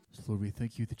Lord, we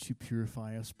thank you that you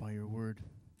purify us by your word.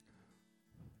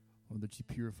 Lord, that you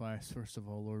purify us, first of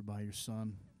all, Lord, by your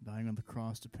Son, dying on the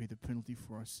cross to pay the penalty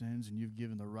for our sins, and you've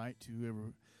given the right to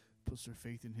whoever puts their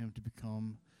faith in him to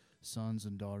become sons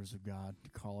and daughters of God, to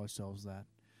call ourselves that,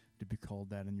 to be called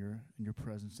that in your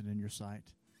presence and in your sight,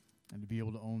 and to be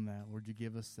able to own that. Lord, you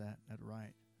give us that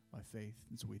right by faith.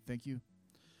 And so we thank you.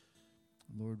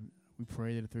 Lord, we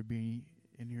pray that if there be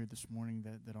in here this morning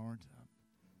that aren't,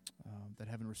 that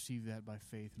haven't received that by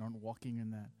faith and aren't walking in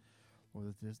that, or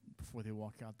that before they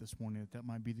walk out this morning, that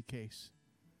might be the case,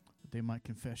 that they might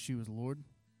confess you as Lord,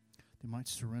 they might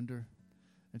surrender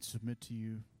and submit to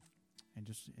you, and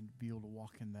be able to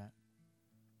walk in that.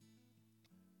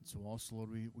 And so also, Lord,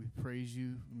 we praise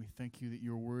you and we thank you that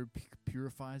your word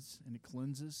purifies and it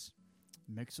cleanses,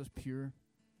 makes us pure.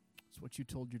 It's what you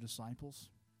told your disciples.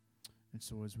 And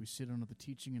so as we sit under the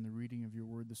teaching and the reading of your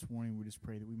word this morning, we just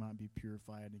pray that we might be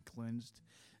purified and cleansed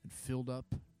and filled up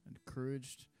and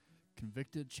encouraged,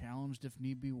 convicted, challenged if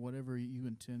need be, whatever you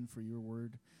intend for your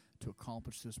word to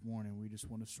accomplish this morning. We just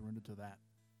want to surrender to that.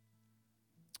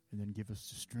 And then give us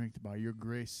the strength by your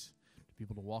grace to be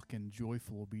able to walk in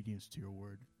joyful obedience to your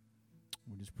word.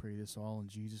 We just pray this all in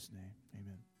Jesus' name.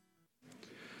 Amen.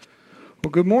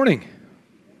 Well, good morning.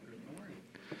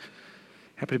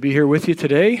 Happy to be here with you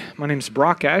today. My name is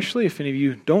Brock Ashley, if any of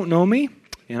you don't know me,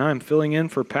 and I'm filling in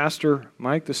for Pastor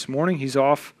Mike this morning. He's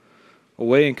off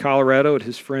away in Colorado at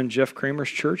his friend Jeff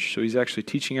Kramer's church, so he's actually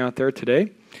teaching out there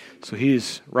today. So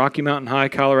he's Rocky Mountain High,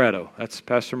 Colorado. That's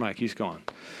Pastor Mike. He's gone.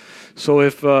 So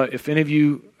if any of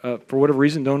you, for whatever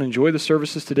reason, don't enjoy the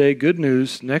services today, good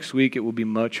news, next week it will be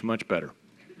much, much better.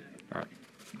 All right.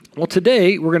 Well,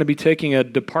 today we're going to be taking a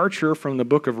departure from the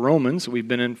book of Romans. We've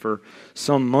been in for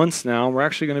some months now. We're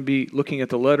actually going to be looking at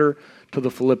the letter to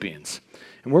the Philippians.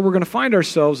 And where we're going to find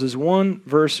ourselves is one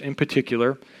verse in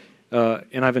particular,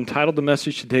 and I've entitled the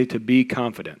message today to Be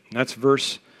Confident. And that's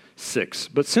verse 6.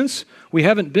 But since we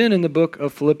haven't been in the book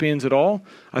of Philippians at all,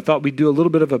 I thought we'd do a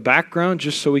little bit of a background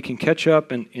just so we can catch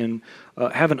up and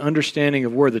have an understanding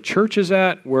of where the church is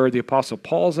at, where the Apostle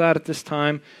Paul's at this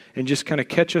time, and just kind of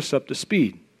catch us up to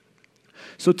speed.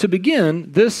 So to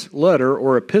begin, this letter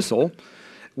or epistle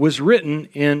was written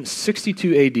in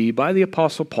 62 AD by the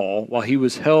Apostle Paul while he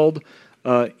was held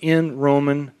in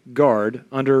Roman guard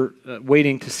under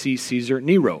waiting to see Caesar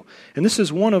Nero. And this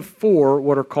is one of 4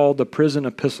 what are called the prison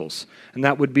epistles. And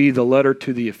that would be the letter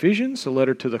to the Ephesians, the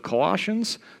letter to the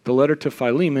Colossians, the letter to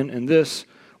Philemon, and this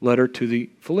letter to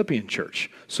the Philippian church.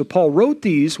 So Paul wrote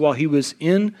these while he was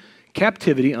in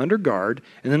captivity under guard,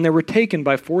 and then they were taken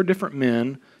by 4 different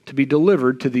men to be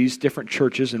delivered to these different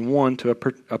churches, and one to a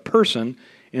person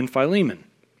in Philemon.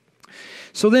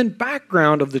 So then,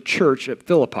 background of the church at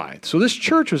Philippi. So this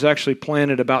church was actually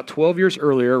planted about 12 years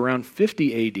earlier, around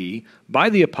 50 AD,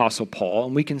 by the Apostle Paul,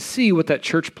 and we can see what that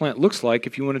church plant looks like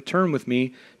if you want to turn with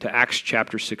me to Acts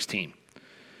chapter 16.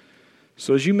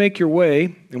 So as you make your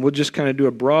way, and we'll just kind of do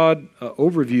a broad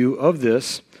overview of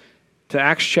this, to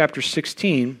Acts chapter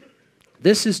 16,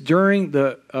 this is during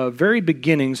the very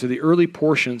beginnings of the early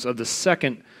portions of the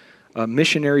second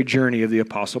missionary journey of the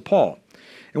Apostle Paul.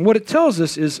 And what it tells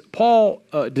us is Paul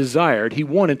he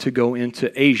wanted to go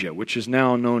into Asia, which is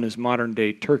now known as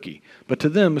modern-day Turkey. But to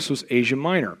them, this was Asia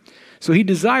Minor. So he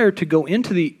desired to go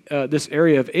into this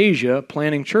area of Asia,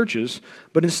 planting churches,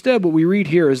 but instead what we read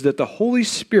here is that the Holy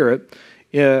Spirit,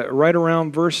 right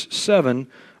around verse 7,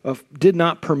 did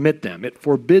not permit them. It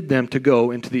forbid them to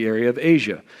go into the area of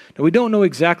Asia. Now, we don't know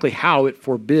exactly how it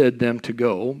forbid them to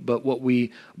go, but what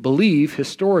we believe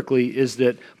historically is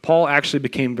that Paul actually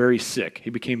became very sick. He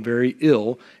became very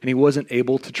ill, and he wasn't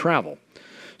able to travel.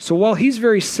 So while he's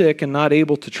very sick and not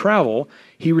able to travel,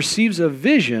 he receives a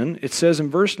vision, it says in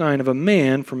verse 9, of a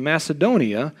man from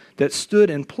Macedonia that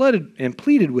stood and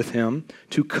pleaded with him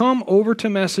to come over to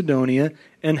Macedonia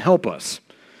and help us.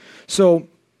 So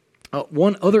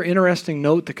one other interesting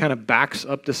note that kind of backs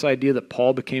up this idea that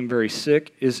Paul became very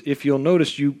sick is, if you'll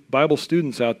notice, you Bible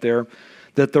students out there,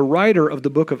 that the writer of the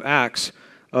book of Acts,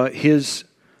 his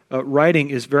writing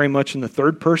is very much in the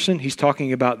third person. He's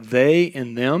talking about they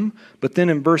and them. But then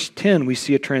in verse 10, we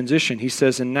see a transition. He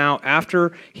says, and now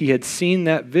after he had seen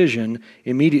that vision,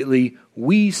 immediately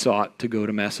we sought to go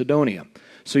to Macedonia.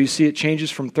 So you see it changes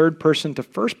from third person to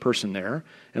first person there.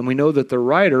 And we know that the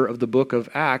writer of the book of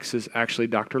Acts is actually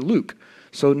Dr. Luke.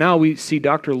 So now we see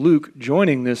Dr. Luke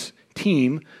joining this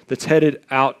team that's headed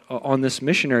out on this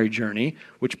missionary journey,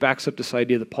 which backs up this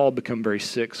idea that Paul became very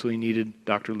sick, so he needed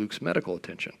Dr. Luke's medical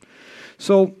attention.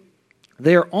 So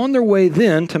they are on their way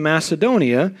then to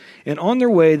Macedonia, and on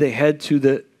their way they head to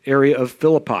the area of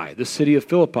Philippi, the city of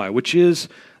Philippi, which is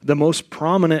the most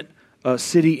prominent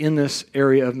city in this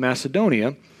area of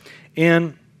Macedonia.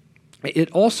 And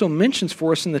it also mentions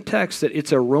for us in the text that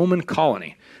it's a Roman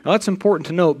colony. Now, that's important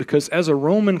to note because as a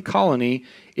Roman colony,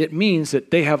 it means that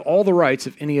they have all the rights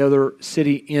of any other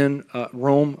city in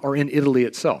Rome or in Italy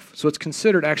itself. So it's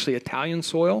considered actually Italian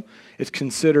soil. It's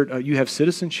considered, you have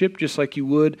citizenship just like you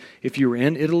would if you were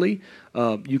in Italy.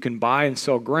 You can buy and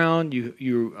sell ground.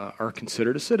 You are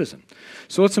considered a citizen.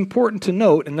 So it's important to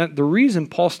note, and that the reason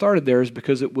Paul started there is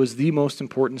because it was the most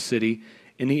important city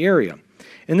in the area.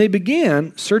 And they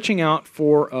began searching out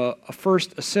for a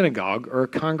synagogue or a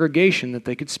congregation that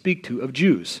they could speak to of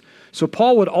Jews. So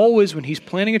Paul would always, when he's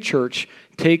planning a church,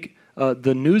 take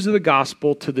the news of the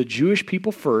gospel to the Jewish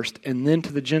people first and then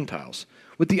to the Gentiles,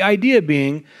 with the idea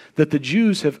being that the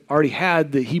Jews have already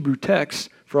had the Hebrew text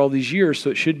for all these years, so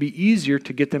it should be easier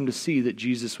to get them to see that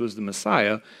Jesus was the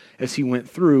Messiah as he went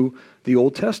through the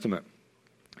Old Testament.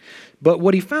 But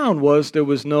what he found was there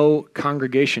was no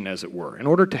congregation, as it were. In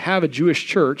order to have a Jewish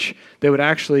church, they would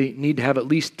actually need to have at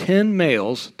least 10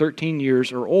 males, 13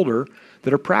 years or older,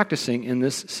 that are practicing in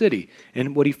this city.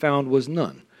 And what he found was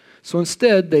none. So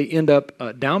instead, they end up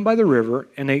down by the river,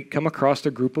 and they come across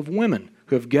a group of women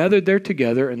who have gathered there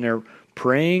together, and they're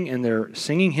praying and they're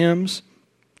singing hymns.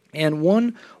 And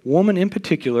one woman in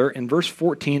particular, in verse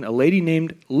 14, a lady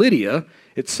named Lydia,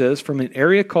 it says, from an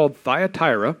area called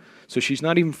Thyatira, so she's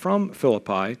not even from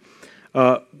Philippi,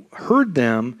 heard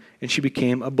them, and she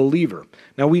became a believer.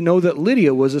 Now we know that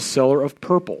Lydia was a seller of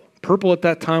purple. Purple at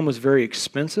that time was very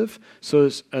expensive, so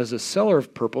as a seller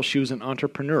of purple, she was an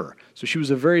entrepreneur. So she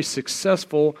was a very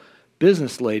successful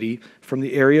business lady from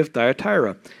the area of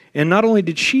Thyatira. And not only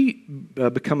did she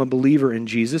become a believer in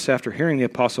Jesus after hearing the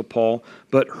Apostle Paul,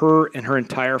 but her and her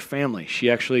entire family. She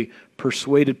actually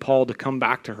persuaded Paul to come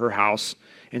back to her house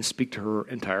and speak to her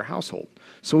entire household.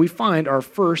 So we find our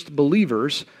first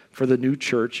believers for the new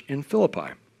church in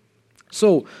Philippi.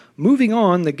 So moving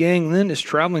on, the gang then is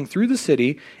traveling through the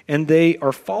city, and they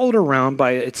are followed around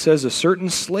by, it says, a certain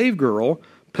slave girl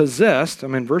possessed,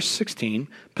 I'm in verse 16,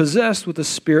 possessed with a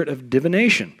spirit of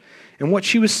divination. And what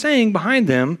she was saying behind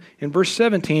them in verse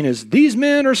 17 is, these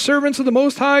men are servants of the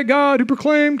Most High God who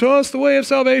proclaim to us the way of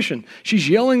salvation. She's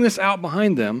yelling this out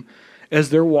behind them as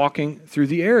they're walking through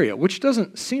the area, which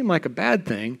doesn't seem like a bad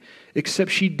thing, except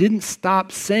she didn't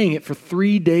stop saying it for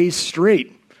 3 days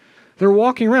straight. They're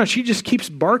walking around. She just keeps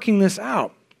barking this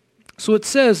out. So it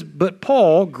says, but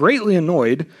Paul, greatly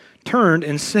annoyed, turned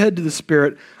and said to the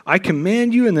spirit, I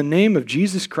command you in the name of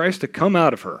Jesus Christ to come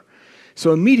out of her.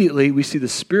 So immediately we see the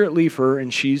spirit leave her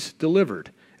and she's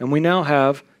delivered. And we now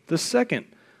have the second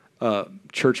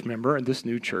church member in this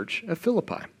new church at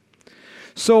Philippi.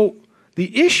 So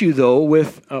the issue, though,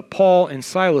 with Paul and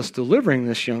Silas delivering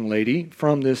this young lady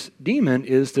from this demon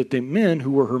is that the men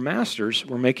who were her masters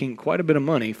were making quite a bit of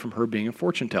money from her being a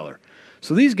fortune teller.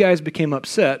 So these guys became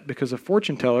upset because a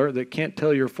fortune teller that can't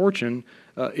tell your fortune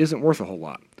isn't worth a whole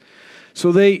lot.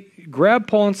 So they grab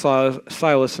Paul and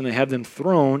Silas and they have them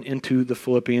thrown into the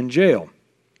Philippian jail.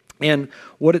 And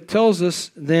what it tells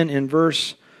us then in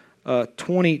verse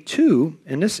 22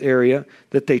 in this area,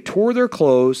 that they tore their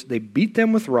clothes, they beat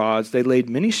them with rods, they laid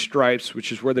many stripes,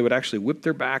 which is where they would actually whip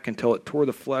their back until it tore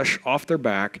the flesh off their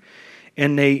back,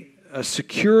 and they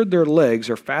secured their legs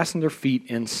or fastened their feet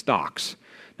in stocks.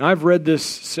 Now, I've read this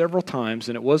several times,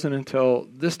 and it wasn't until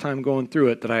this time going through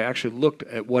it that I actually looked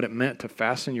at what it meant to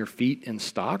fasten your feet in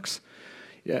stocks.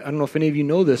 I don't know if any of you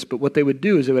know this, but what they would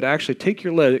do is they would actually take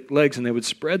your legs and they would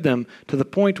spread them to the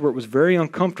point where it was very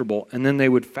uncomfortable, and then they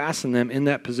would fasten them in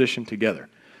that position together.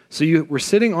 So you were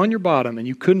sitting on your bottom and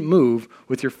you couldn't move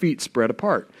with your feet spread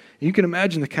apart. You can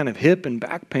imagine the kind of hip and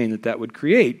back pain that would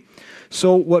create.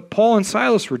 So what Paul and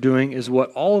Silas were doing is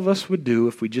what all of us would do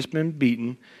if we'd just been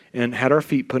beaten and had our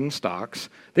feet put in stocks.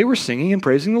 They were singing and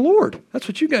praising the Lord. That's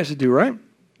what you guys would do, right?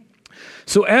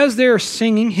 So as they're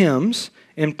singing hymns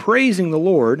and praising the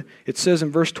Lord, it says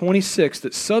in verse 26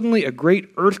 that suddenly a great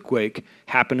earthquake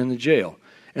happened in the jail,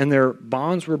 and their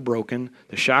bonds were broken,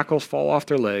 the shackles fall off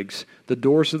their legs, the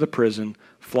doors of the prison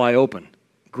fly open.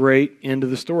 Great end of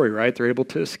the story, right? They're able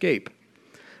to escape.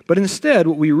 But instead,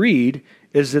 what we read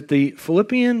is that the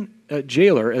Philippian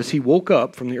jailer, as he woke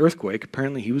up from the earthquake,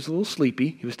 apparently he was a little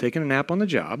sleepy, he was taking a nap on the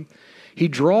job, he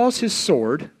draws his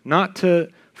sword, not to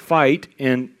fight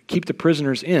and keep the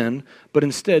prisoners in, but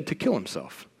instead to kill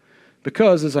himself.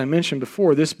 Because, as I mentioned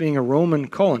before, this being a Roman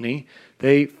colony,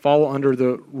 they follow under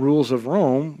the rules of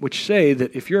Rome, which say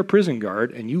that if you're a prison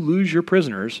guard and you lose your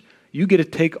prisoners, you get to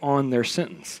take on their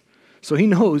sentence. So he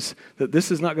knows that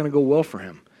this is not going to go well for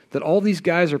him, that all these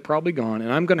guys are probably gone,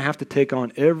 and I'm going to have to take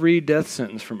on every death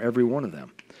sentence from every one of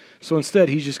them. So instead,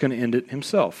 he's just going to end it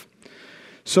himself.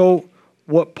 So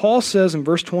what Paul says in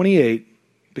verse 28,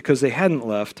 because they hadn't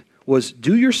left, was,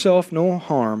 do yourself no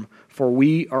harm, for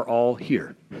we are all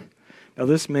here. Now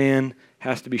this man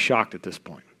has to be shocked at this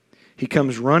point. He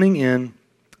comes running in,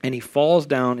 and he falls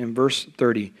down in verse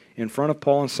 30 in front of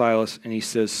Paul and Silas, and he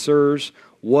says, sirs,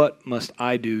 what must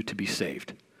I do to be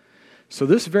saved? So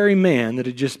this very man that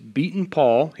had just beaten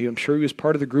Paul, I'm sure he was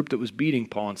part of the group that was beating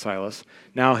Paul and Silas,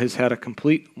 now has had a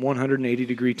complete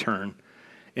 180-degree turn,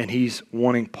 and he's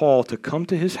wanting Paul to come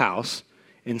to his house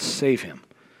and save him,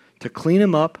 to clean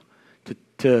him up,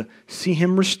 to see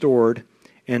him restored,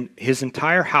 and his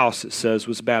entire house, it says,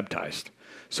 was baptized.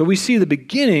 So we see the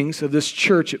beginnings of this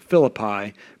church at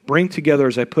Philippi bring together,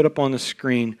 as I put up on the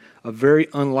screen, a very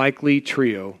unlikely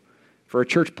trio for a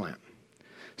church plant.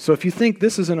 So if you think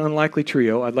this is an unlikely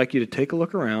trio, I'd like you to take a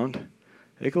look around.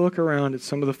 Take a look around at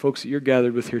some of the folks that you're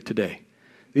gathered with here today.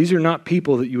 These are not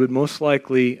people that you would most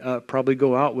likely probably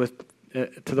go out with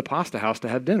to the pasta house to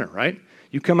have dinner, right?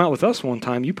 You come out with us one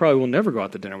time, you probably will never go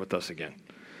out to dinner with us again.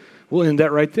 We'll end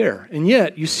that right there. And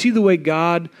yet, you see the way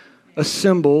God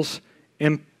assembles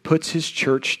and puts his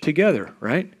church together,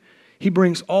 right? He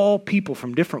brings all people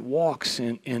from different walks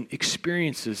and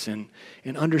experiences and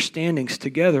understandings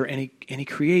together, and he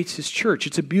creates his church.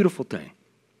 It's a beautiful thing.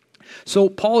 So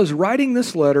Paul is writing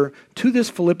this letter to this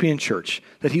Philippian church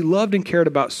that he loved and cared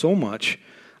about so much.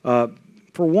 For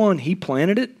one, he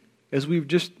planted it, as we've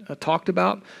just talked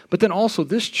about. But then also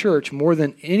this church, more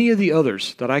than any of the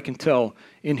others that I can tell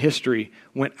in history,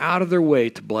 went out of their way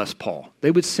to bless Paul.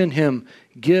 They would send him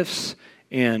gifts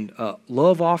and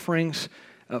love offerings.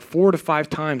 4 to 5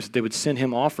 times they would send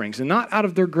him offerings, and not out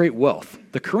of their great wealth.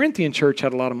 The Corinthian church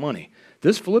had a lot of money.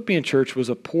 This Philippian church was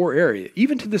a poor area.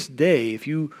 Even to this day, if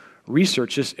you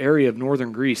research this area of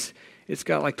northern Greece, it's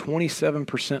got like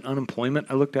 27% unemployment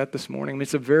I looked at this morning. I mean,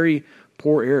 it's a very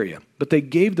poor area. But they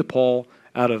gave to Paul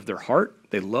out of their heart.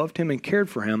 They loved him and cared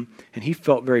for him, and he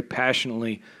felt very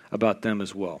passionately about them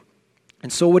as well.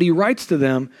 And so what he writes to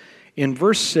them in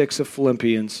verse 6 of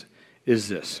Philippians is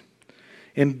this: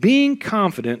 and being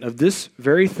confident of this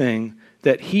very thing,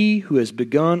 that he who has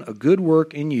begun a good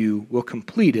work in you will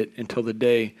complete it until the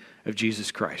day of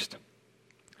Jesus Christ.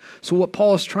 So what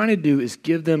Paul is trying to do is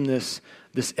give them this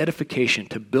edification,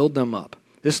 to build them up.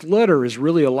 This letter is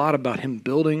really a lot about him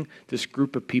building this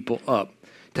group of people up,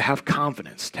 to have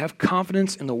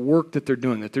confidence in the work that they're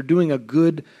doing a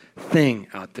good thing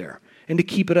out there, and to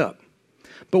keep it up.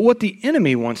 But what the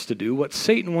enemy wants to do, what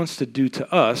Satan wants to do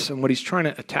to us, and what he's trying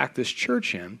to attack this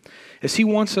church in, is he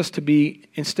wants us to be,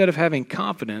 instead of having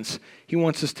confidence, he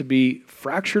wants us to be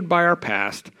fractured by our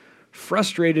past,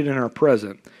 frustrated in our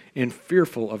present, and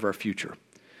fearful of our future.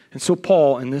 And so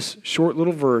Paul, in this short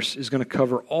little verse, is going to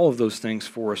cover all of those things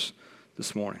for us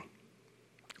this morning.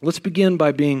 Let's begin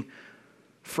by being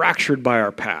fractured by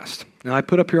our past. Now, I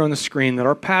put up here on the screen that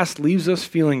our past leaves us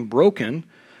feeling broken,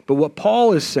 but what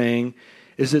Paul is saying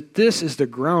is that this is the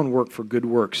groundwork for good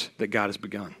works that God has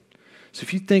begun. So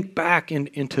if you think back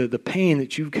into the pain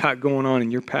that you've got going on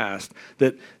in your past,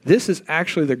 that this is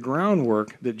actually the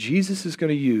groundwork that Jesus is going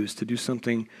to use to do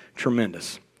something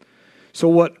tremendous. So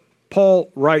what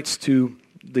Paul writes to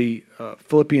the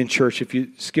Philippian church, if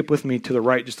you skip with me to the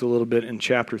right just a little bit in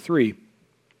chapter 3,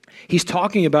 he's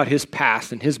talking about his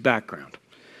past and his background.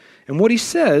 And what he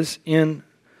says in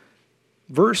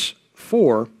verse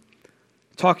 4,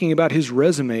 talking about his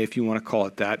resume, if you want to call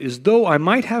it that, is, though I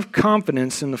might have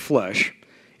confidence in the flesh,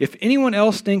 if anyone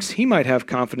else thinks he might have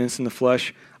confidence in the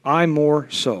flesh, I more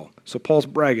so. So Paul's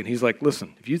bragging. He's like,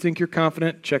 listen, if you think you're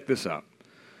confident, check this out.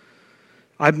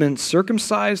 I've been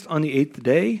circumcised on the 8th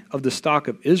day, of the stock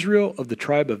of Israel, of the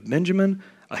tribe of Benjamin,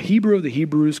 a Hebrew of the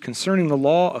Hebrews, concerning the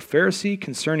law, a Pharisee,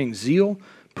 concerning zeal,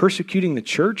 persecuting the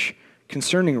church,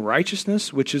 concerning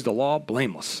righteousness, which is the law,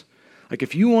 blameless. Like,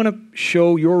 if you want to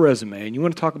show your resume and you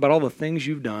want to talk about all the things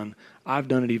you've done, I've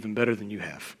done it even better than you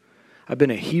have. I've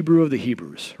been a Hebrew of the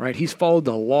Hebrews, right? He's followed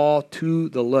the law to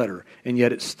the letter, and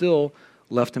yet it still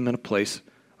left him in a place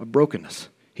of brokenness.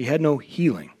 He had no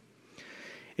healing.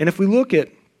 And if we look at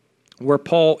where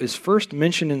Paul is first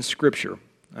mentioned in Scripture,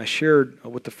 I shared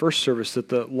with the first service that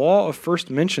the law of first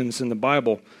mentions in the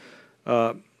Bible,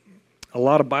 a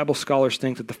lot of Bible scholars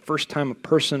think that the first time a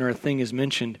person or a thing is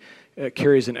mentioned, it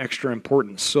carries an extra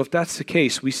importance. So if that's the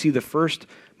case, we see the first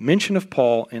mention of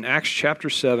Paul in Acts chapter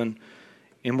 7,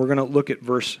 and we're going to look at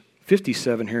verse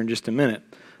 57 here in just a minute.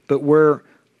 But where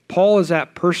Paul is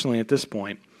at personally at this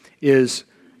point is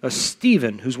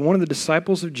Stephen, who's one of the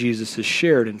disciples of Jesus, is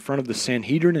shared in front of the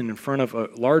Sanhedrin and in front of a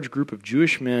large group of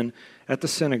Jewish men at the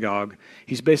synagogue.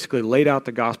 He's basically laid out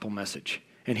the gospel message.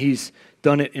 And he's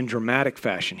done it in dramatic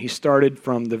fashion. He started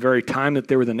from the very time that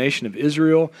they were the nation of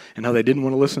Israel and how they didn't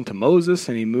want to listen to Moses,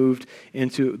 and he moved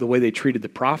into the way they treated the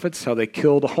prophets, how they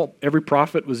killed every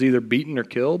prophet was either beaten or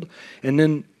killed, and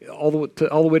then all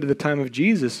the way to the time of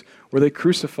Jesus where they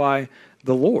crucify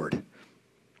the Lord.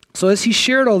 So as he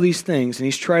shared all these things and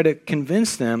he's tried to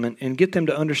convince them and get them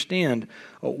to understand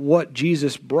what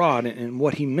Jesus brought and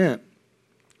what he meant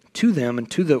to them and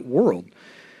to the world,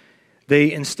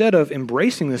 they, instead of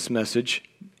embracing this message,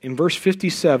 in verse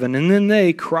 57, and then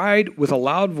they cried with a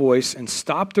loud voice and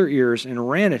stopped their ears and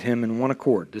ran at him in one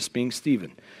accord, this being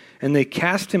Stephen. And they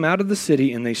cast him out of the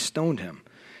city and they stoned him.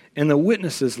 And the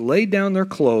witnesses laid down their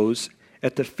clothes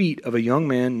at the feet of a young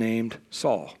man named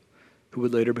Saul, who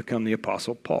would later become the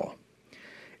Apostle Paul.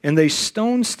 And they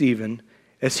stoned Stephen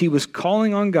as he was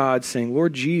calling on God, saying,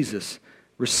 Lord Jesus,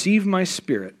 receive my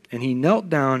spirit. And he knelt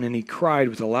down and he cried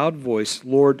with a loud voice,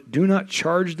 Lord, do not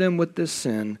charge them with this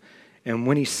sin. And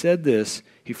when he said this,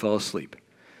 he fell asleep.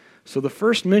 So the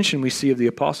first mention we see of the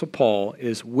Apostle Paul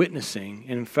is witnessing,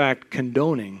 and in fact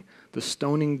condoning, the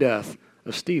stoning death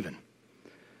of Stephen.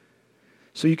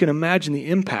 So you can imagine the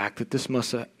impact that this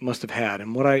must have had.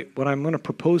 And what I'm going to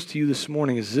propose to you this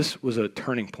morning is this was a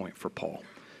turning point for Paul.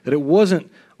 That it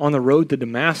wasn't on the road to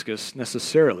Damascus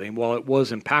necessarily, while it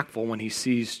was impactful when he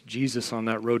sees Jesus on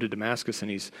that road to Damascus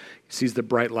and he sees the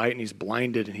bright light and he's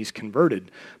blinded and he's converted.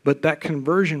 But that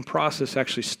conversion process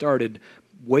actually started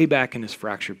way back in his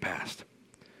fractured past.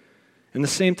 And the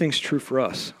same thing's true for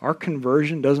us. Our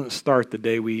conversion doesn't start the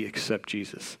day we accept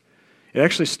Jesus. It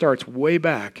actually starts way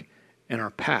back in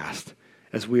our past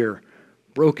as we are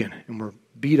broken and we're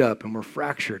beat up and we're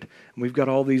fractured and we've got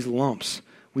all these lumps.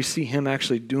 We see him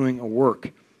actually doing a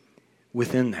work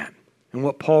within that. And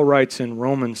what Paul writes in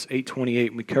Romans 8:28,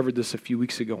 and we covered this a few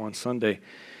weeks ago on Sunday,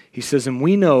 he says, and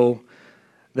we know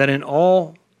that in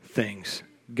all things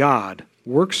God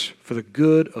works for the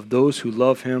good of those who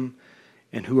love him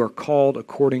and who are called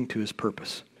according to his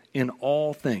purpose. In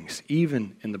all things,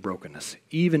 even in the brokenness,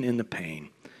 even in the pain.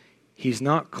 He's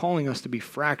not calling us to be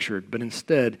fractured, but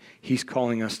instead he's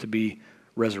calling us to be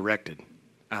resurrected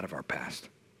out of our past.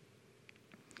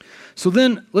 So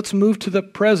then let's move to the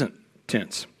present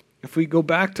tense. If we go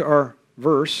back to our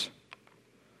verse,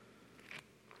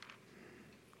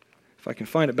 if I can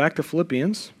find it, back to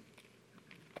Philippians.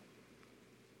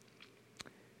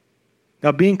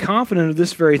 Now, being confident of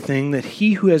this very thing, that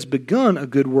he who has begun a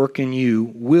good work in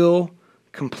you will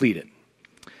complete it.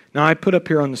 Now, I put up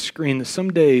here on the screen that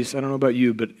some days, I don't know about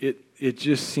you, but it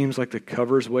just seems like the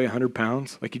covers weigh 100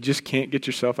 pounds. Like you just can't get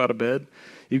yourself out of bed.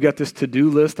 You've got this to-do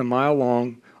list a mile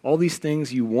long, all these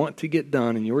things you want to get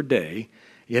done in your day,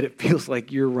 yet it feels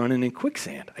like you're running in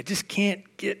quicksand. I just can't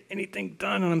get anything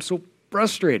done, and I'm so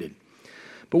frustrated.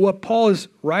 But what Paul is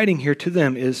writing here to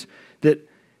them is that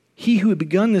he who had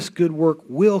begun this good work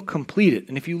will complete it.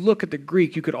 And if you look at the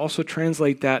Greek, you could also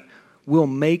translate that, will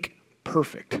make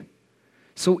perfect.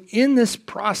 So in this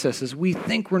process, as we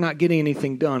think we're not getting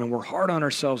anything done and we're hard on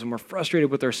ourselves and we're frustrated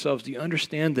with ourselves, do you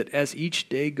understand that as each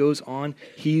day goes on,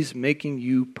 he's making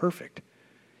you perfect?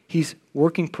 He's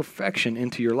working perfection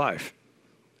into your life.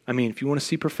 I mean, if you want to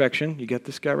see perfection, you get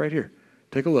this guy right here.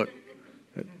 Take a look.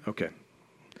 Okay.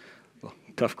 Well,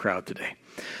 tough crowd today.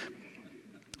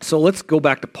 So let's go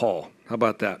back to Paul. How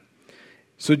about that?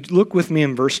 So look with me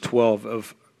in verse 12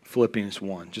 of Philippians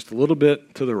 1, just a little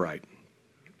bit to the right.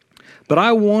 But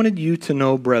I wanted you to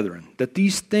know, brethren, that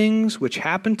these things which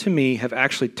happened to me have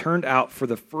actually turned out for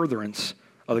the furtherance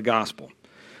of the gospel,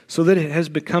 so that it has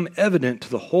become evident to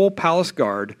the whole palace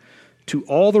guard, to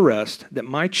all the rest, that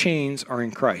my chains are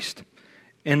in Christ.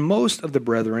 And most of the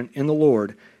brethren in the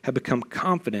Lord have become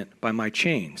confident by my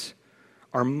chains,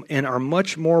 and are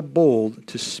much more bold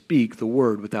to speak the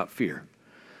word without fear.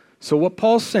 So what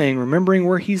Paul's saying, remembering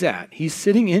where he's at, he's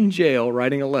sitting in jail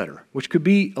writing a letter, which could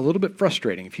be a little bit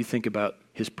frustrating if you think about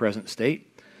his present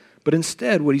state. But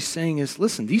instead, what he's saying is,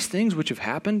 listen, these things which have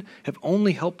happened have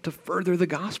only helped to further the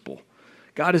gospel.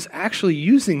 God is actually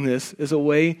using this as a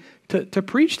way to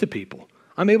preach to people.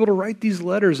 I'm able to write these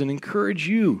letters and encourage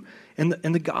you, and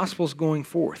the gospel's going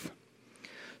forth.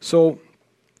 So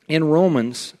in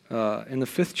Romans, in the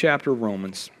 5th chapter of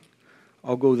Romans,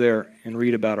 I'll go there and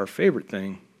read about our favorite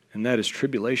thing, and that is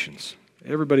tribulations.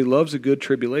 Everybody loves a good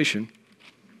tribulation.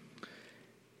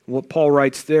 What Paul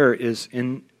writes there is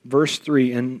in verse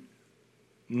 3, and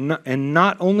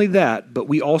not only that, but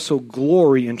we also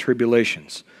glory in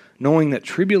tribulations, knowing that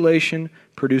tribulation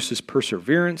produces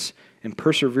perseverance, and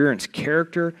perseverance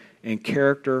character, and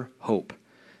character hope.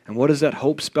 And what does that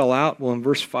hope spell out? Well, in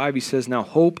verse 5 he says, now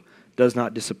hope does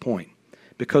not disappoint,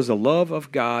 because the love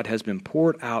of God has been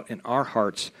poured out in our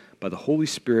hearts by the Holy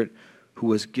Spirit who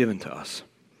was given to us.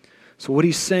 So what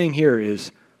he's saying here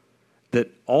is that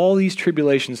all these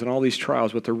tribulations and all these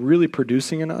trials, what they're really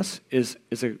producing in us is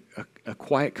a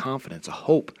quiet confidence, a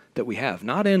hope that we have,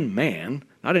 not in man,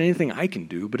 not in anything I can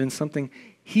do, but in something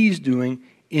he's doing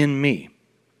in me.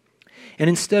 And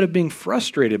instead of being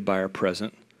frustrated by our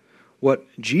present, what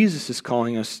Jesus is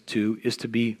calling us to is to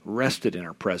be rested in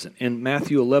our present. In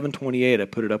Matthew 11:28, I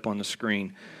put it up on the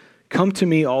screen. Come to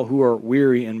me, all who are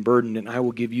weary and burdened, and I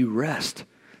will give you rest.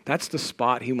 That's the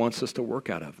spot he wants us to work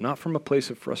out of, not from a place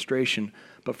of frustration,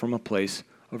 but from a place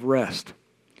of rest.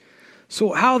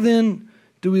 So how then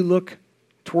do we look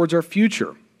towards our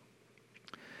future?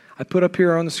 I put up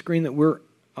here on the screen that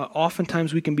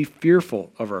oftentimes we can be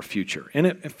fearful of our future.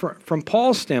 And from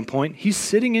Paul's standpoint, he's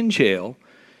sitting in jail.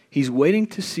 He's waiting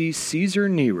to see Caesar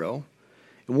Nero.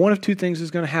 And one of two things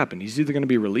is going to happen. He's either going to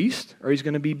be released or he's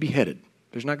going to be beheaded.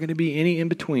 There's not going to be any in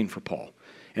between for Paul.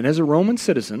 And as a Roman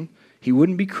citizen, he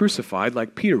wouldn't be crucified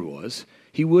like Peter was.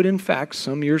 He would, in fact,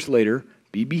 some years later,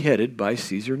 be beheaded by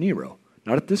Caesar Nero.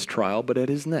 Not at this trial, but at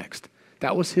his next.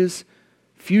 That was his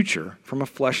future from a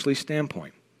fleshly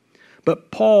standpoint.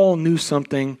 But Paul knew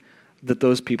something that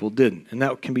those people didn't, and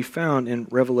that can be found in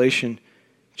Revelation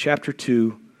chapter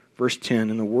 2, verse 10,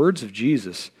 in the words of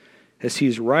Jesus, as he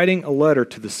is writing a letter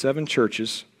to the 7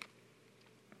 churches.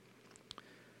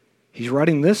 He's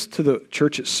writing this to the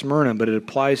church at Smyrna, but it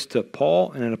applies to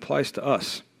Paul and it applies to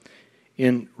us.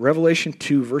 In Revelation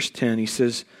 2, verse 10, he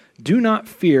says, "Do not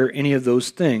fear any of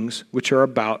those things which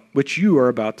you are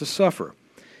about to suffer.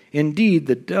 Indeed,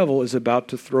 the devil is about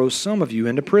to throw some of you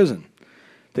into prison,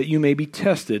 that you may be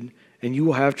tested, and you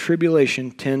will have tribulation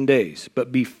 10 days.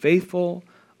 But be faithful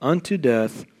unto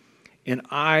death, and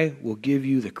I will give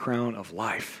you the crown of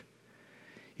life."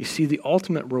 You see, the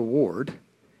ultimate reward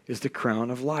is the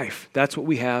crown of life. That's what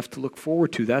we have to look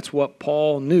forward to. That's what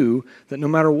Paul knew, that no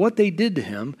matter what they did to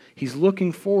him, he's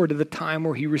looking forward to the time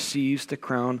where he receives the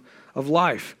crown of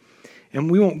life. And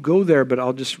we won't go there, but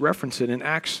I'll just reference it. In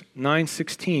Acts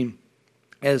 9:16,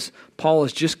 as Paul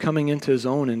is just coming into his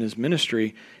own in his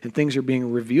ministry and things are being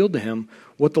revealed to him,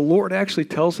 what the Lord actually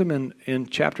tells him in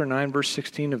chapter 9, verse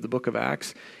 16 of the book of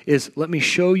Acts is, let me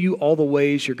show you all the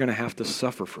ways you're going to have to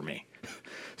suffer for me.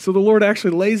 So the Lord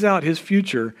actually lays out his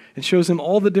future and shows him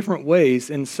all the different ways.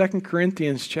 In 2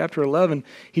 Corinthians chapter 11,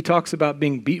 he talks about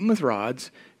being beaten with rods,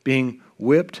 being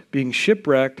whipped, being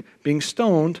shipwrecked, being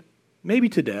stoned, maybe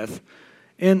to death.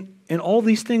 And all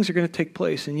these things are going to take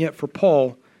place. And yet for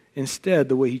Paul, instead,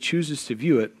 the way he chooses to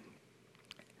view it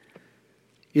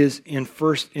is in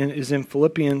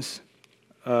Philippians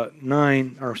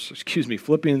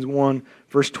Philippians 1,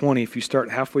 verse 20. If you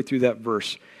start halfway through that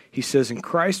verse, he says, "And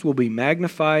Christ will be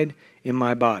magnified in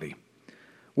my body,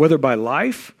 whether by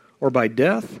life or by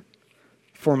death.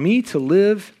 For me to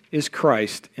live is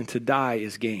Christ, and to die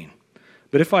is gain.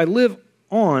 But if I live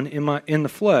on in the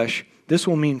flesh, this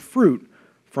will mean fruit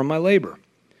from my labor.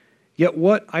 Yet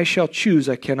what I shall choose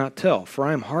I cannot tell, for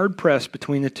I am hard-pressed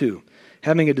between the two,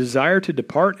 having a desire to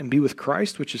depart and be with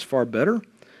Christ, which is far better.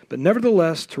 But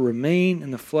nevertheless, to remain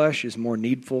in the flesh is more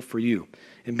needful for you.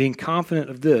 And being confident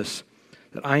of this,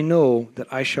 that I know that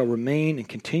I shall remain and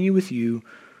continue with you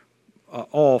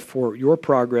all for your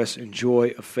progress and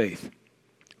joy of faith,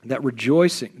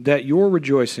 that your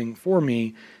rejoicing for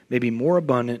me may be more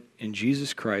abundant in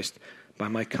Jesus Christ by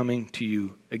my coming to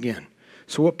you again."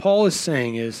 So what Paul is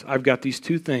saying is, I've got these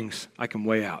two things I can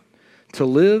weigh out. To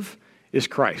live is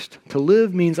Christ. To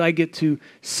live means I get to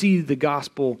see the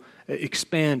gospel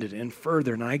expanded and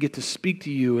further, and I get to speak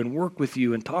to you and work with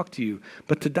you and talk to you.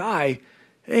 But to die,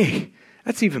 hey,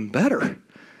 that's even better.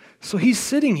 So he's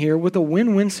sitting here with a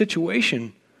win-win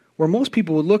situation where most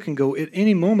people would look and go, at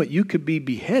any moment you could be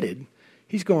beheaded.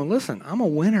 He's going, listen, I'm a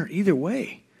winner either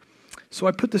way. So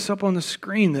I put this up on the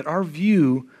screen that our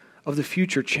view of the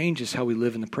future changes how we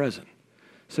live in the present.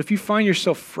 So if you find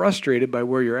yourself frustrated by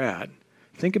where you're at,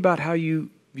 think about how you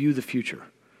view the future.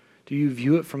 Do you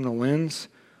view it from the lens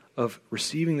of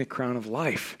receiving the crown of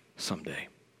life someday?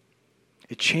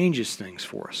 It changes things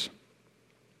for us.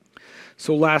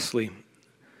 So lastly,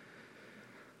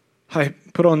 I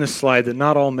put on this slide that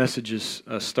not all messages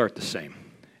start the same.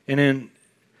 And in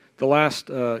the last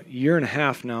year and a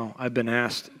half now, I've been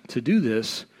asked to do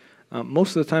this.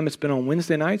 Most of the time it's been on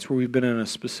Wednesday nights where we've been in a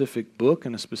specific book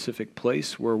in a specific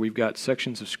place where we've got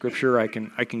sections of Scripture I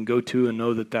can go to and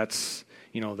know that that's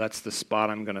the spot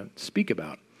I'm going to speak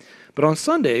about. But on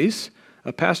Sundays,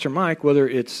 Pastor Mike, whether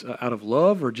it's out of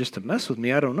love or just to mess with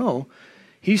me, I don't know,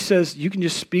 he says you can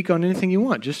just speak on anything you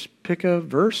want. Just pick a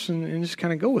verse and just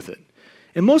kind of go with it.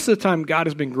 And most of the time, God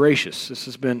has been gracious. This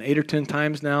has been 8 or 10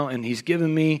 times now, and he's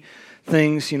given me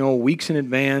things, weeks in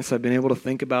advance I've been able to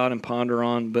think about and ponder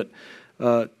on. But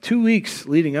 2 weeks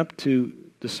leading up to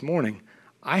this morning,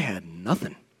 I had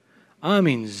nothing. I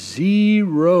mean,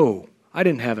 zero. I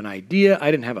didn't have an idea. I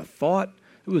didn't have a thought.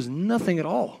 It was nothing at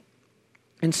all.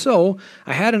 And so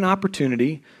I had an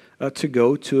opportunity to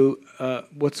go to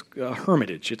what's a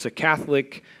hermitage. It's a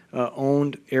Catholic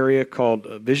owned area called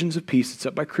Visions of Peace. It's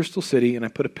up by Crystal City, and I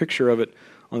put a picture of it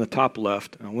on the top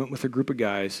left. I went with a group of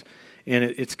guys, and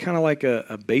it's kind of like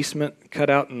a basement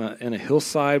cut out in a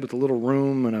hillside with a little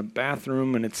room and a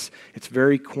bathroom, and it's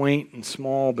very quaint and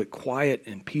small, but quiet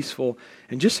and peaceful,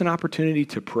 and just an opportunity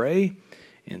to pray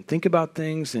and think about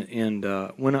things. And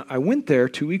when I went there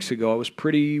 2 weeks ago, I was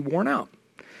pretty worn out.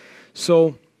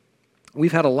 So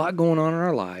we've had a lot going on in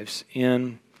our lives,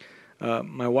 and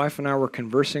my wife and I were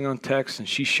conversing on text, and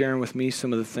she's sharing with me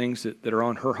some of the things that are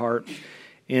on her heart,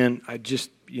 and I just,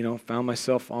 found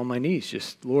myself on my knees,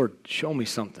 just, Lord, show me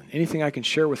something. Anything I can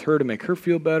share with her to make her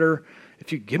feel better.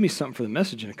 If you give me something for the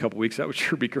message in a couple weeks, that would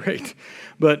sure be great.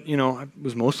 But, I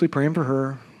was mostly praying for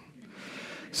her.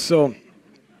 So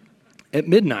at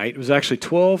midnight, it was actually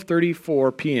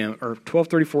 12:34 p.m., or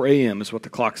 12:34 a.m. is what the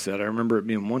clock said. I remember it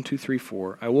being 1, 2, 3,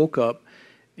 4. I woke up,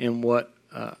 and what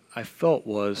I felt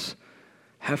was,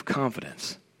 have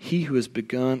confidence. He who has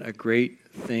begun a great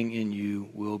thing in you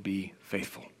will be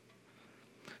faithful.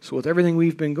 So with everything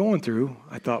we've been going through,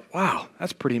 I thought, wow,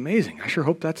 that's pretty amazing. I sure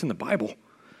hope that's in the Bible.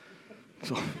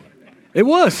 So it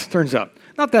was, turns out.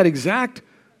 Not that exact,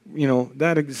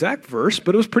 verse,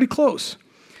 but it was pretty close.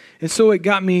 And so it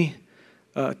got me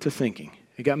to thinking.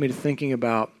 It got me to thinking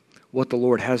about what the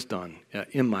Lord has done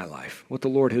in my life, what the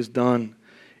Lord has done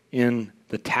in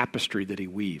the tapestry that he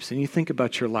weaves. And you think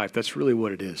about your life, that's really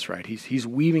what it is, right? He's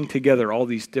weaving together all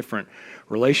these different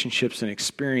relationships and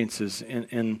experiences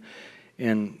and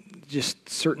just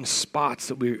certain spots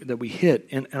that we hit.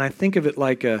 And I think of it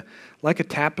like a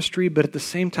tapestry, but at the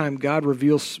same time, God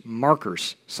reveals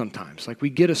markers sometimes. Like we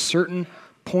get a certain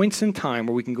points in time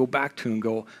where we can go back to and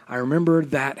go, I remember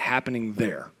that happening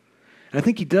there. And I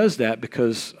think he does that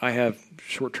because I have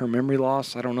short-term memory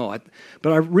loss. I don't know.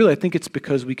 But I think it's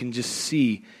because we can just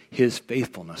see his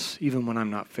faithfulness, even when I'm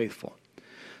not faithful.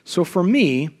 So for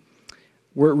me,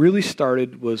 where it really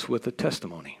started was with a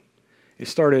testimony. It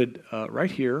started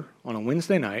right here on a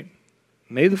Wednesday night.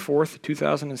 May the 4th,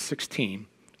 2016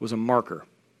 was a marker.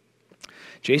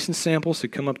 Jason Samples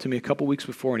had come up to me a couple weeks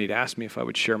before, and he'd asked me if I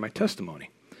would share my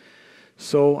testimony.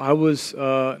 So I was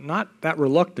not that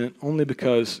reluctant, only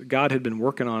because God had been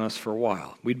working on us for a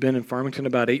while. We'd been in Farmington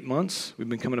about 8 months. We'd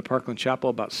been coming to Parkland Chapel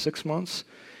about 6 months.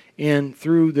 And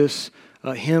through this,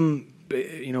 him,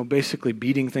 basically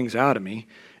beating things out of me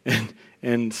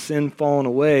and sin falling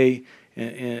away,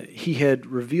 and he had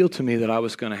revealed to me that I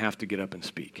was going to have to get up and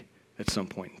speak at some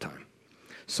point in time.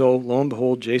 So lo and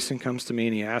behold, Jason comes to me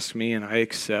and he asks me, and I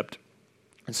accept.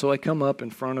 And so I come up in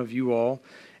front of you all,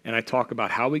 and I talk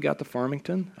about how we got to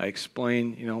Farmington. I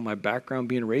explain, my background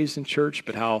being raised in church,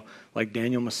 but how, like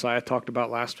Daniel Messiah talked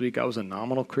about last week, I was a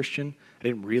nominal Christian. I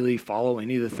didn't really follow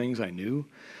any of the things I knew.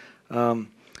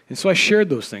 And so I shared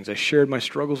those things. I shared my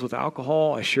struggles with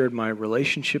alcohol. I shared my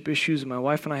relationship issues that my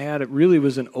wife and I had. It really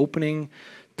was an opening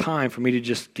time for me to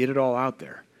just get it all out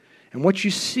there. And what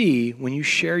you see when you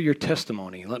share your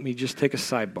testimony, let me just take a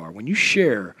sidebar. When you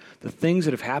share the things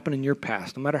that have happened in your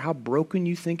past, no matter how broken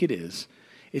you think it is,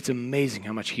 it's amazing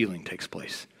how much healing takes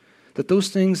place. That those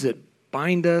things that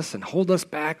bind us and hold us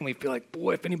back, and we feel like,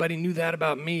 boy, if anybody knew that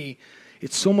about me,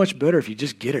 it's so much better if you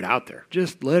just get it out there.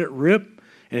 Just let it rip.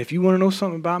 And if you want to know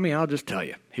something about me, I'll just tell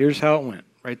you. Here's how it went,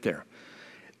 right there.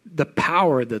 The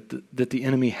power that the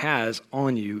enemy has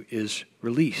on you is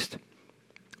released.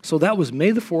 So that was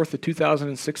May the 4th of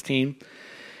 2016.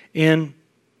 And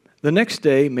the next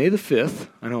day, May the 5th,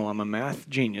 I know I'm a math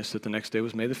genius that the next day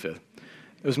was May the 5th.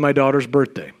 It was my daughter's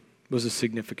birthday. Was a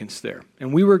significance there.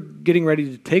 And we were getting ready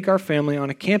to take our family on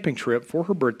a camping trip for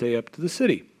her birthday up to the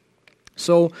city.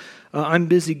 So I'm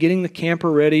busy getting the camper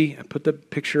ready. I put the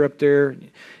picture up there.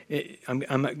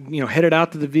 I'm headed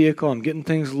out to the vehicle. I'm getting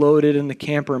things loaded in the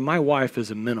camper. And my wife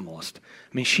is a minimalist.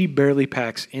 I mean, she barely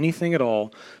packs anything at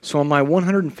all. So on my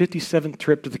 157th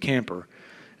trip to the camper,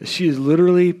 she has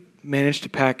literally managed to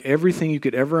pack everything you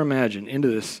could ever imagine into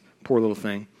this poor little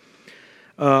thing.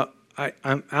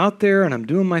 I'm out there and I'm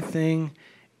doing my thing,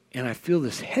 and I feel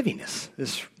this heaviness,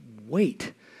 this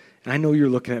weight. And I know you're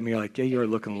looking at me like, yeah, you're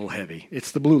looking a little heavy.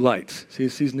 It's the blue lights. See,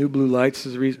 it's these new blue lights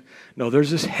is the reason. No,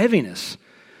 there's this heaviness.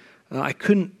 I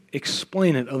couldn't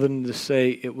explain it other than to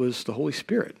say it was the Holy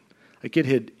Spirit. Like it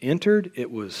had entered, it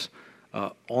was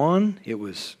on, it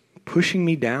was pushing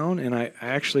me down, and I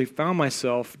actually found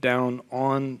myself down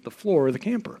on the floor of the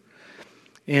camper.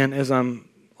 And as I'm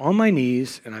on my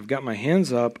knees and I've got my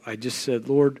hands up, I just said,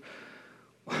 Lord,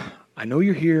 I know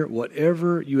you're here.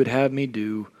 Whatever you would have me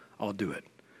do, I'll do it.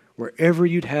 Wherever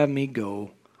you'd have me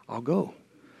go, I'll go.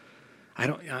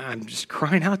 I'm just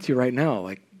crying out to you right now,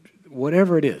 like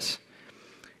whatever it is.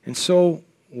 And so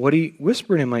what he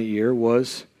whispered in my ear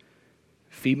was,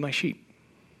 feed my sheep.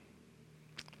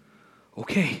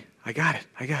 Okay, I got it.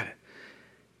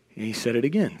 And he said it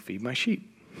again, feed my sheep.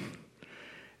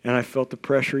 And I felt the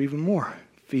pressure even more.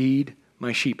 Feed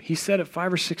my sheep. He said it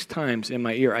 5 or 6 times in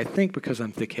my ear, I think because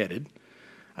I'm thick-headed.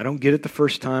 I don't get it the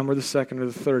first time or the second or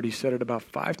the third. He said it about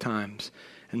 5 times.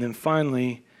 And then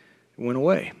finally, it went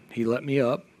away. He let me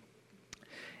up.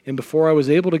 And before I was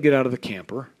able to get out of the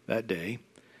camper that day,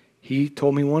 he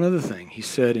told me one other thing. He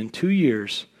said, in 2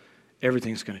 years,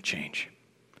 everything's going to change.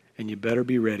 And you better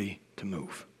be ready to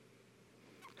move.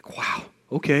 Like, wow,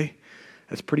 okay.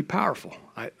 That's pretty powerful.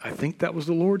 I think that was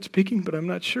the Lord speaking, but I'm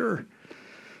not sure.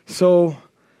 So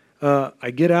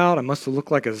I get out. I must have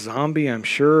looked like a zombie, I'm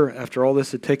sure, after all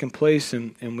this had taken place.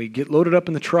 And we get loaded up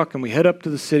in the truck, and we head up to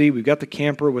the city. We've got the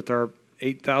camper with our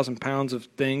 8,000 pounds of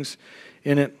things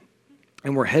in it,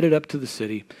 and we're headed up to the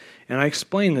city. And I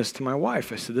explained this to my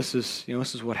wife. I said, this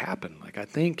is what happened. Like, I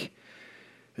think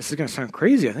this is going to sound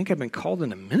crazy. I think I've been called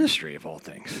into ministry of all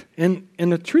things. And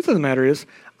the truth of the matter is,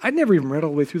 I'd never even read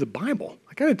all the way through the Bible.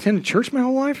 Like, I attended church my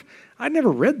whole life. I'd never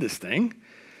read this thing.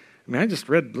 I mean, I just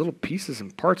read little pieces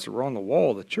and parts that were on the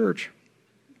wall of the church.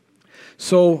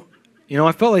 So,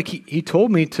 I felt like he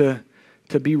told me to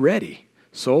be ready.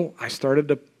 So I started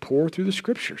to pour through the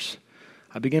scriptures.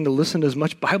 I began to listen to as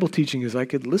much Bible teaching as I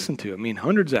could listen to. I mean,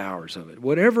 hundreds of hours of it.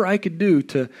 Whatever I could do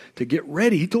to get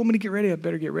ready. He told me to get ready. I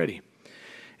better get ready.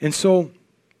 And so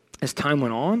as time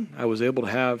went on, I was able to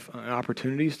have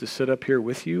opportunities to sit up here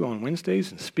with you on Wednesdays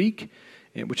and speak,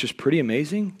 which is pretty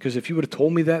amazing, because if you would have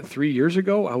told me that 3 years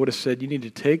ago, I would have said you need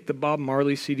to take the Bob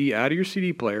Marley CD out of your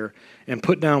CD player and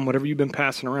put down whatever you've been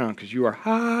passing around, because you are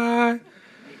high.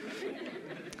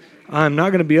 I'm not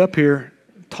going to be up here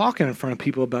talking in front of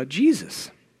people about Jesus.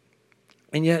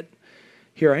 And yet,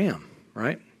 here I am,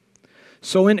 right?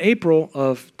 So in April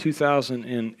of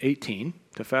 2018,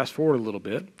 to fast forward a little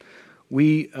bit,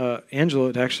 Angela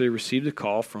had actually received a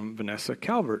call from Vanessa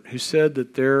Calvert, who said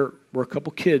that there were a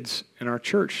couple kids in our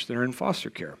church that are in foster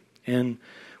care. And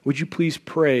would you please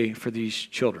pray for these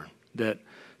children, that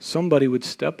somebody would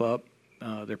step up.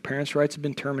 Their parents' rights have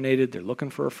been terminated. They're looking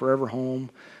for a forever home.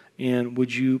 And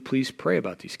would you please pray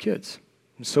about these kids?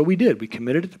 And so we did. We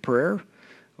committed it to prayer.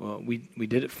 We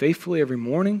did it faithfully every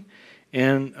morning.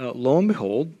 And lo and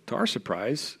behold, to our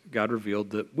surprise, God revealed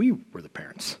that we were the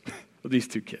parents of these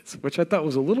 2 kids, which I thought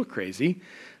was a little crazy.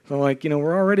 So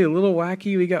we're already a little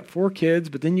wacky. We got 4 kids,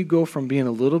 but then you go from being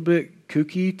a little bit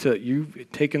kooky to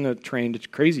you've taken the train to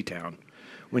crazy town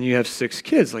when you have 6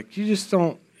 kids. Like, you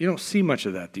don't see much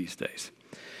of that these days.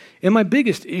 And my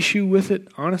biggest issue with it,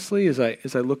 honestly, as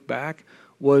I look back,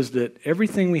 was that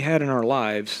everything we had in our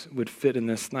lives would fit in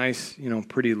this nice,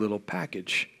 pretty little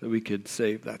package that we could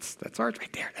say, that's ours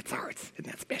right there, that's ours, isn't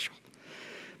that special?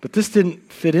 But this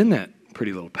didn't fit in that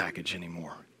pretty little package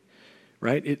anymore,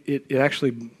 right? It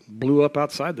actually blew up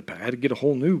outside the package. I had to get a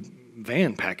whole new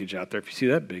van package out there, if you see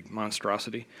that big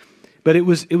monstrosity. But it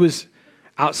was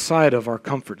outside of our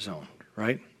comfort zone,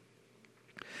 right?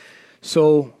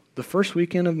 So the first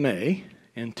weekend of May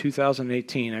in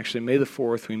 2018, actually May the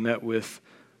 4th, we met with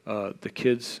the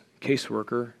kids'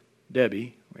 caseworker,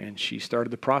 Debbie, and she started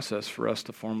the process for us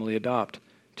to formally adopt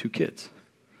 2 kids.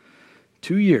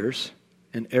 2 years,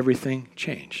 and everything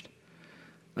changed.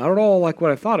 Not at all like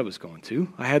what I thought it was going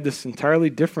to. I had this entirely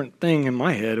different thing in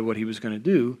my head of what he was going to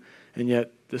do, and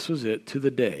yet this was it to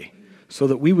the day, so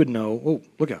that we would know, oh,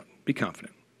 look out, be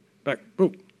confident. Back,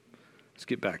 oh, let's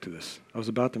get back to this. I was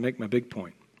about to make my big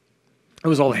point. It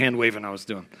was all the hand waving I was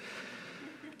doing.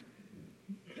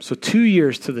 So 2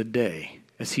 years to the day,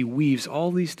 as he weaves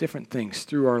all these different things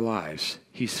through our lives,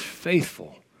 he's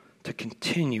faithful to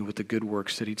continue with the good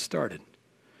works that he'd started.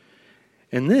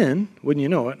 And then, wouldn't you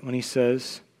know it, when he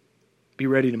says, be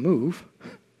ready to move,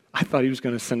 I thought he was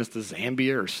going to send us to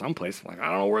Zambia or someplace. I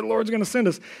don't know where the Lord's going to send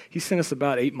us. He sent us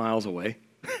about 8 miles away.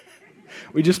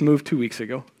 We just moved 2 weeks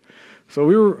ago. So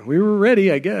we were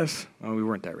ready, I guess. Well, we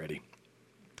weren't that ready.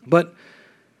 But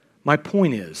my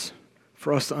point is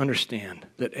for us to understand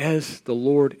that as the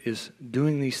Lord is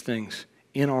doing these things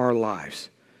in our lives,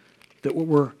 that what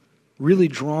we're really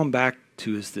drawn back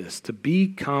to is this, to be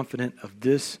confident of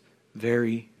this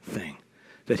very thing,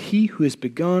 that he who has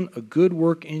begun a good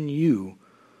work in you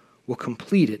will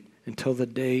complete it until the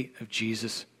day of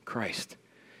Jesus Christ.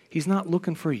 He's not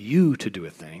looking for you to do a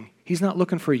thing. He's not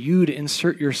looking for you to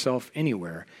insert yourself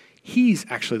anywhere. He's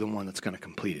actually the one that's going to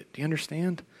complete it. Do you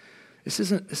understand? This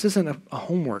isn't a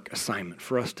homework assignment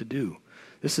for us to do.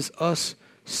 This is us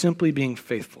simply being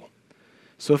faithful.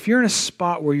 So if you're in a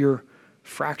spot where you're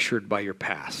fractured by your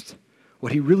past,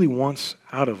 what he really wants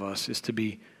out of us is to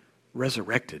be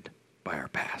resurrected by our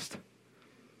past.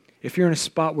 If you're in a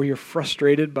spot where you're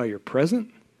frustrated by your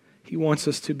present, he wants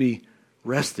us to be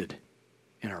rested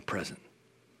in our present.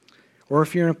 Or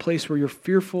if you're in a place where you're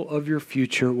fearful of your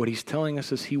future, what he's telling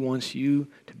us is he wants you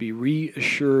to be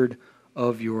reassured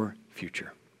of your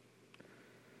future.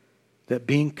 That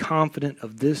being confident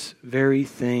of this very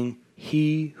thing,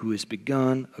 he who has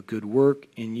begun a good work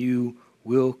in you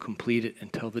will complete it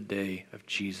until the day of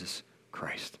Jesus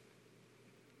Christ.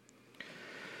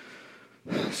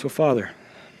 So, Father,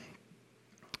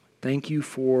 thank you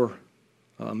for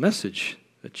a message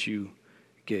that you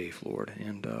gave, Lord.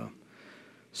 And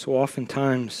so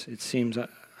oftentimes it seems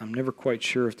I'm never quite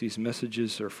sure if these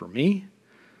messages are for me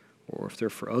or if they're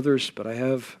for others, but I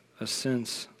have a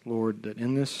sense, Lord, that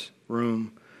in this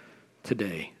room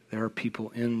today, there are people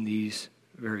in these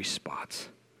very spots,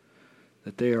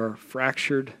 that they are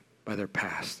fractured by their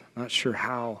past. Not sure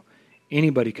how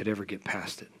anybody could ever get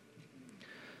past it.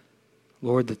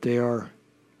 Lord, that they are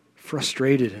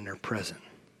frustrated in their present,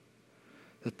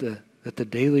 that the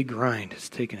daily grind has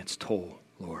taken its toll,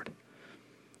 Lord,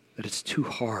 that it's too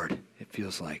hard, it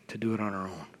feels like, to do it on our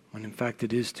own, when in fact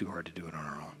it is too hard to do it on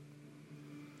our own.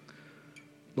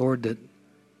 Lord, that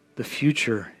the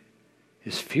future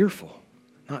is fearful,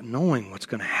 not knowing what's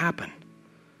going to happen.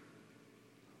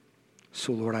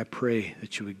 So, Lord, I pray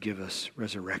that you would give us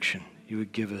resurrection, you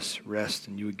would give us rest,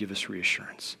 and you would give us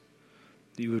reassurance.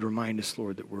 That you would remind us,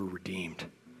 Lord, that we're redeemed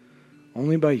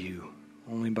only by you,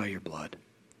 only by your blood.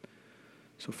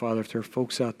 So, Father, if there are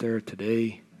folks out there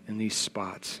today in these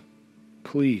spots,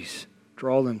 please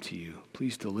draw them to you.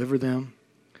 Please deliver them.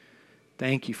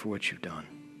 Thank you for what you've done.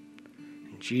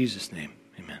 In Jesus' name,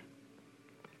 amen.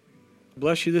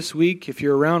 Bless you this week. If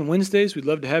you're around Wednesdays, we'd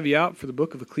love to have you out for the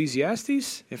book of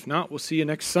Ecclesiastes. If not, we'll see you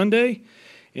next Sunday.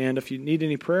 And if you need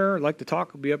any prayer or like to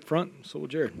talk, we'll be up front. So will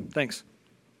Jared. Thanks.